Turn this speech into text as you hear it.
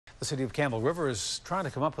The city of Campbell River is trying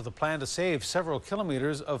to come up with a plan to save several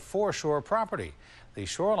kilometers of foreshore property. The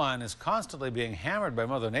shoreline is constantly being hammered by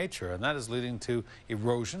Mother Nature, and that is leading to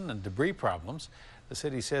erosion and debris problems. The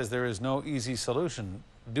city says there is no easy solution,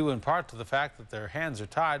 due in part to the fact that their hands are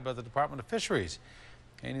tied by the Department of Fisheries.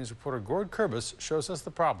 A-News reporter Gord Kurbis shows us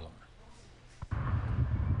the problem.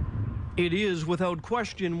 It is, without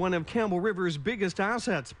question, one of Campbell River's biggest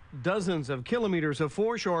assets. Dozens of kilometers of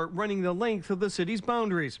foreshore running the length of the city's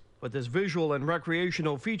boundaries. But this visual and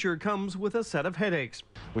recreational feature comes with a set of headaches.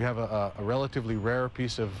 We have a relatively rare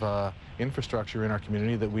piece of infrastructure in our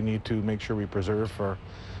community that we need to make sure we preserve for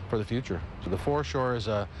the future. So the foreshore is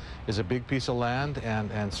a big piece of land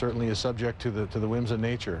and certainly is subject to the whims of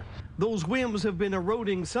nature. Those whims have been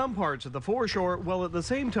eroding some parts of the foreshore while at the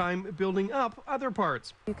same time building up other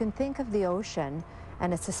parts. You can think of the ocean,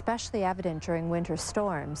 and it's especially evident during winter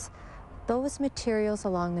storms. Those materials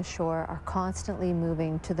along the shore are constantly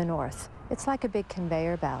moving to the north. It's like a big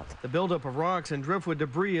conveyor belt. The buildup of rocks and driftwood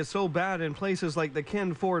debris is so bad in places like the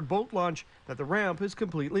Ken Ford boat launch that the ramp is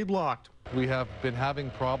completely blocked. We have been having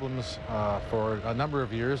problems for a number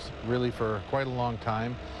of years, really for quite a long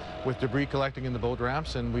time, with debris collecting in the boat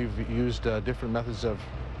ramps, and we've used different methods of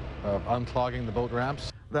unclogging the boat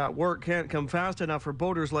ramps. That work can't come fast enough for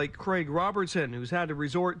boaters like Craig Robertson, who's had to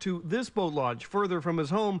resort to this boat launch further from his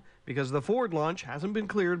home because the Ford launch hasn't been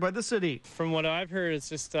cleared by the city. From what I've heard, it's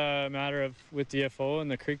just a matter of with DFO and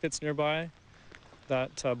the creek that's nearby,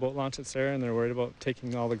 that boat launch that's there, and they're worried about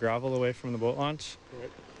taking all the gravel away from the boat launch.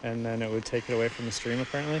 And then it would take it away from the stream,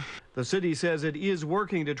 apparently. The city says it is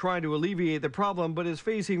working to try to alleviate the problem, but is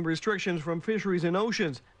facing restrictions from Fisheries and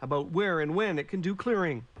Oceans about where and when it can do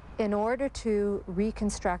clearing. In order to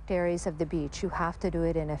reconstruct areas of the beach, you have to do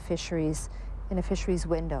it in a fisheries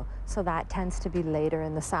window. So that tends to be later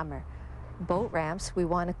in the summer. Boat ramps, we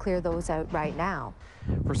want to clear those out right now.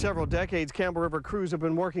 For several decades, Campbell River crews have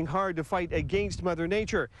been working hard to fight against Mother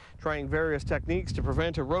Nature, trying various techniques to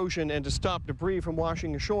prevent erosion and to stop debris from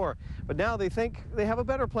washing ashore. But now they think they have a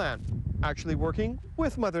better plan, actually working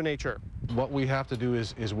with Mother Nature. What we have to do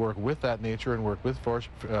is work with that nature and work with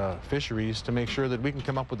fisheries to make sure that we can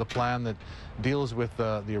come up with a plan that deals with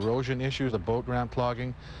the erosion issues, the boat ramp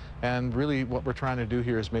clogging, and really what we're trying to do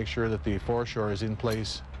here is make sure that the foreshore is in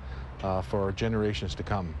place for generations to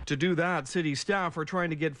come. To do that, city staff are trying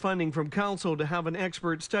to get funding from council to have an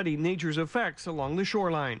expert study nature's effects along the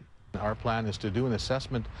shoreline. Our plan is to do an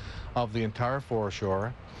assessment of the entire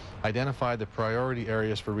foreshore, identify the priority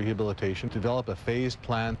areas for rehabilitation, develop a phased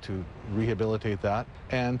plan to rehabilitate that,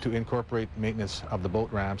 and to incorporate maintenance of the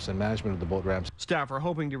boat ramps and management of the boat ramps. Staff are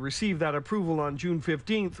hoping to receive that approval on June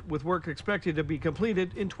 15th, with work expected to be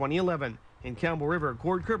completed in 2011. In Campbell River,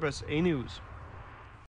 Gord Kurbis, A-News.